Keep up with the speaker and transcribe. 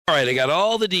All right, I got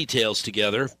all the details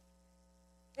together.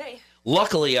 Hey.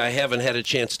 Luckily, I haven't had a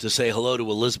chance to say hello to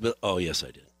Elizabeth. Oh, yes,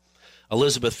 I did.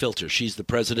 Elizabeth Filter. She's the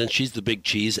president. She's the big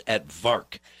cheese at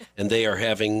VARC. And they are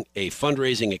having a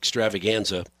fundraising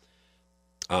extravaganza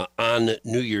on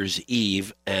New Year's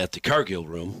Eve at the Cargill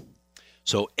Room.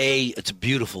 So, A, it's a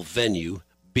beautiful venue.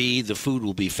 B, the food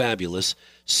will be fabulous.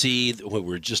 C,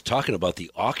 we're just talking about the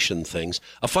auction things.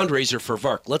 A fundraiser for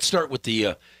VARC. Let's start with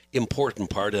the important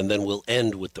part, and then we'll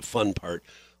end with the fun part.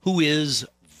 Who is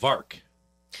VARC?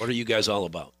 What are you guys all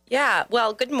about? Yeah,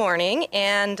 well, good morning,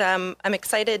 and I'm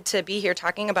excited to be here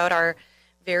talking about our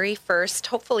very first,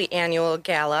 hopefully annual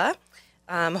gala,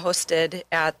 hosted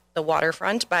at the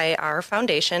waterfront by our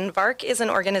foundation. VARC is an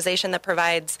organization that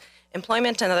provides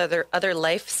employment and other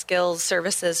life skills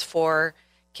services for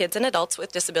kids and adults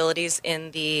with disabilities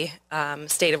in the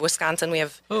state of Wisconsin. We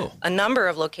have a number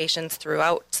of locations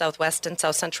throughout southwest and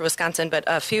south central Wisconsin, but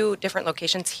a few different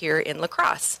locations here in La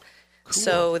Crosse. Cool.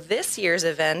 So this year's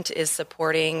event is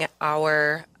supporting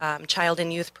our child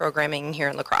and youth programming here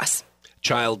in La Crosse.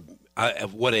 Child,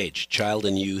 of what age? Child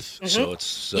and youth. Mm-hmm. So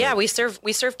it's yeah, we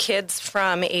serve kids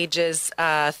from ages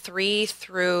 3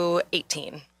 through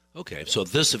 18. Okay, so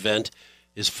this event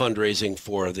is fundraising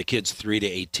for the kids 3 to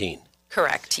 18.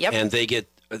 Correct. Yep. And they get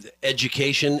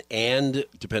education and,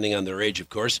 depending on their age, of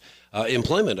course,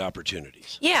 employment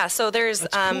opportunities. Yeah. So there's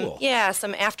cool.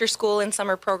 some after school and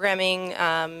summer programming,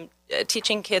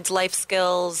 teaching kids life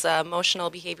skills,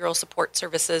 emotional behavioral support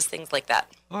services, things like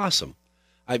that. Awesome.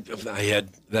 And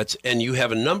you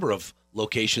have a number of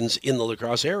locations in the La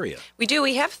Crosse area. We do.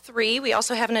 We have 3. We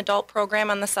also have an adult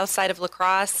program on the south side of La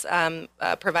Crosse,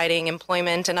 providing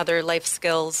employment and other life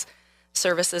skills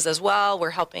services as well. We're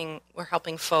helping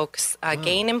folks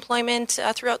gain employment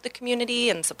throughout the community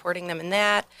and supporting them in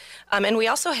that. And we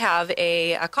also have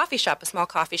a coffee shop, a small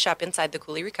coffee shop inside the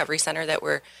Cooley Recovery Center that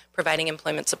we're providing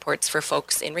employment supports for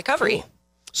folks in recovery. Cool.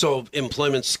 So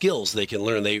employment skills they can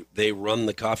learn. They run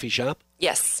the coffee shop?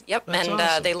 Yes. Yep. That's and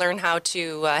awesome. They learn how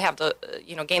to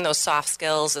gain those soft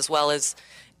skills as well as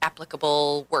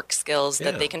applicable work skills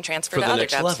that they can transfer for to the other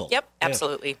next jobs. level. Yep, Yeah.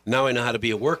 absolutely. Now I know how to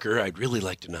be a worker. I'd really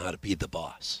like to know how to be the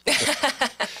boss.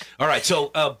 All right. So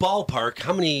ballpark.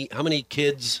 How many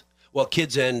kids? Well,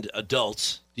 kids and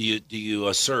adults do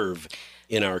you serve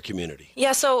in our community?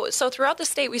 Yeah. So throughout the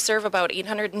state, we serve about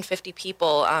 850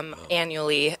 people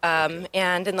annually,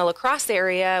 and in the La Crosse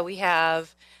area, we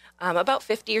have about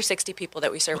 50 or 60 people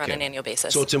that we serve on an annual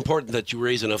basis. So it's important that you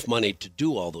raise enough money to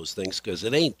do all those things because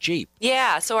it ain't cheap.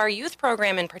 Yeah, so our youth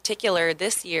program in particular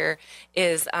this year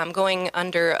is going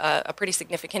under a pretty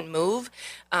significant move.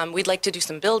 We'd like to do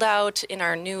some build out in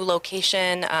our new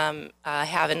location,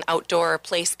 have an outdoor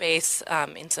play space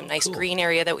in some nice green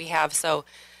area that we have. So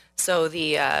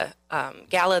the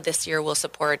gala this year will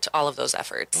support all of those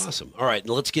efforts. Awesome. All right,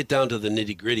 let's get down to the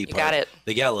nitty-gritty part. You got it.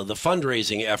 The gala, the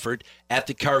fundraising effort at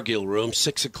the Cargill Room,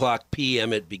 6 o'clock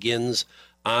p.m. It begins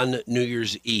on New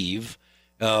Year's Eve.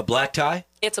 Black tie?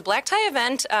 It's a black tie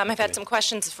event. I've had some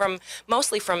questions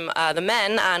mostly from the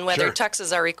men on whether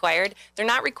tuxes are required. They're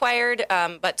not required,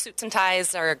 but suits and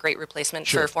ties are a great replacement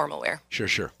for formal wear.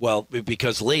 Sure. Well,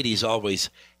 because ladies always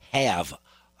have,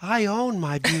 I own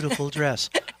my beautiful dress.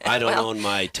 I don't own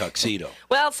my tuxedo.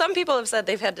 Well, some people have said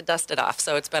they've had to dust it off,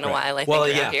 so it's been a while, I think,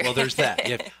 around here. Well, there's that.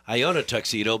 Yeah, I own a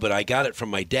tuxedo, but I got it from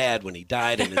my dad when he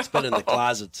died, and it's been in the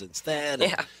closet since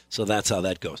then. So that's how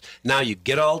that goes. Now you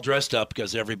get all dressed up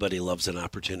because everybody loves an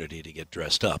opportunity to get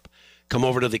dressed up. Come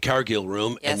over to the Cargill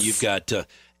Room, and you've got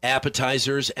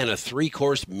appetizers and a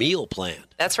 3-course meal planned.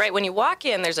 That's right. When you walk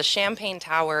in, there's a champagne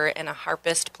tower and a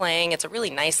harpist playing. It's a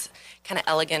really nice, kind of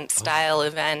elegant style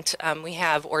event. We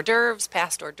have hors d'oeuvres,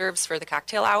 past hors d'oeuvres for the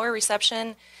cocktail hour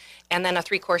reception, and then a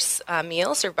 3-course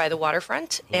meal served by the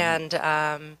waterfront. And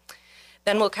then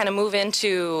we'll kind of move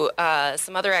into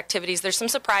some other activities. There's some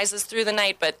surprises through the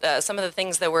night, but some of the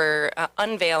things that we're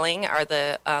unveiling are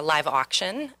the live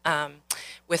auction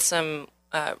with some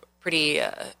pretty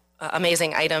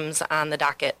amazing items on the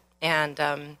docket, and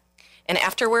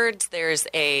afterwards there's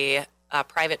a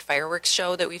private fireworks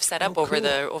show that we've set up over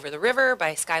the river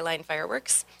by Skyline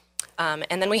Fireworks, and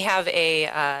then we have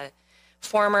a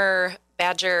former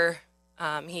Badger.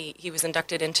 He was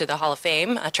inducted into the Hall of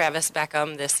Fame, Travis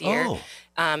Beckham, this year,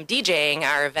 DJing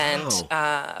our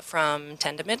event from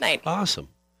 10 to midnight. Awesome.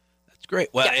 Great.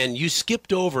 Well, and you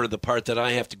skipped over the part that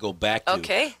I have to go back to.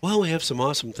 Okay. Well, we have some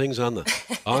awesome things on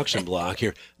the auction block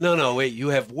here. No, wait. You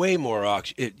have way more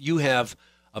auction. You have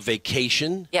a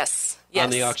vacation. Yes. On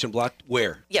the auction block.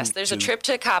 Where? Yes, there's a trip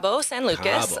to Cabo San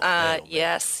Lucas. Cabo.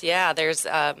 Yes. Yeah. There's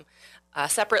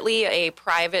separately a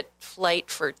private flight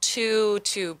for 2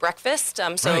 to breakfast.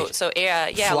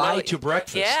 Fly to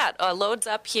breakfast. Yeah, loads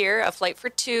up here, a flight for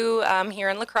 2 here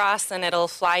in La Crosse, and it'll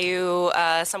fly you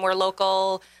somewhere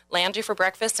local, land you for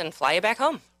breakfast, and fly you back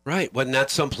home. Right. Well,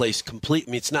 not someplace complete.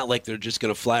 I mean, it's not like they're just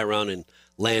going to fly around and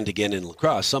land again in La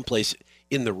Crosse, someplace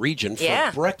in the region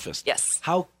for breakfast. Yes.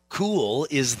 How cool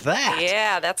is that?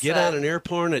 Yeah, that's get on an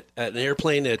airplane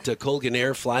at Colgan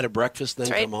Air, fly to breakfast, then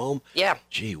come home. Yeah.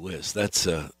 Gee whiz, that's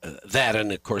that,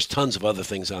 and of course tons of other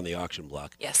things on the auction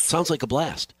block. Yes. Sounds like a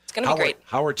blast. It's going to be great.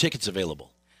 How are tickets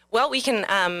available? Well, we can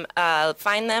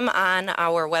find them on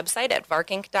our website at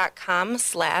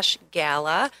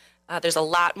varkinc.com/gala. There's a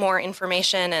lot more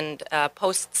information and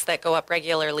posts that go up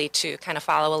regularly to kind of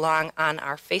follow along on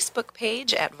our Facebook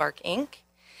page at VARC Inc.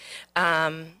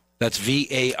 That's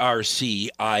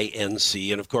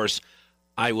VARCINC. And, of course,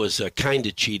 I was kind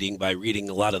of cheating by reading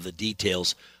a lot of the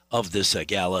details of this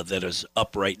gala that is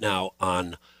up right now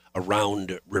on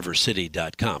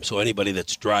AroundRiverCity.com. So anybody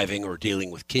that's driving or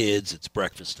dealing with kids, it's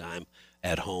breakfast time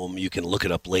at home. You can look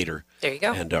it up later. There you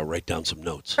go. And write down some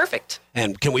notes. Perfect.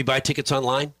 And can we buy tickets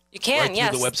online? You can, right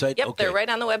yes. Through the website? Yep, okay. They're right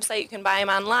on the website. You can buy them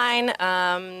online.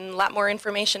 A lot more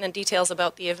information and details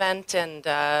about the event and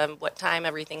what time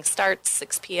everything starts,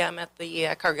 6 p.m. at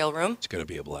the Cargill Room. It's going to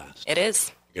be a blast. It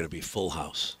is. You're going to be full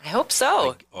house. I hope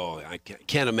so. I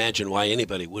can't imagine why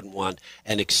anybody wouldn't want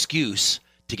an excuse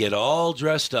to get all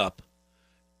dressed up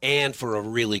and for a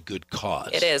really good cause.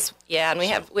 It is, yeah. And we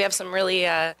have some really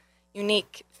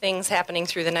unique things happening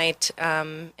through the night,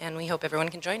 and we hope everyone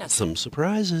can join us. Some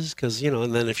surprises, because,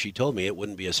 and then if she told me, it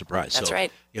wouldn't be a surprise. That's right.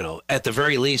 At the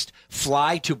very least,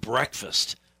 fly to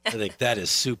breakfast. I think that is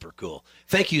super cool.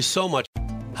 Thank you so much.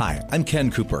 Hi, I'm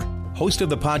Ken Cooper, host of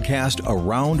the podcast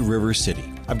Around River City.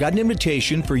 I've got an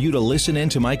invitation for you to listen in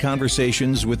to my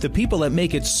conversations with the people that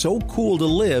make it so cool to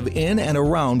live in and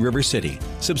around River City.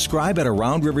 Subscribe at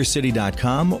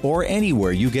AroundRiverCity.com or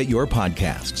anywhere you get your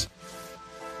podcasts.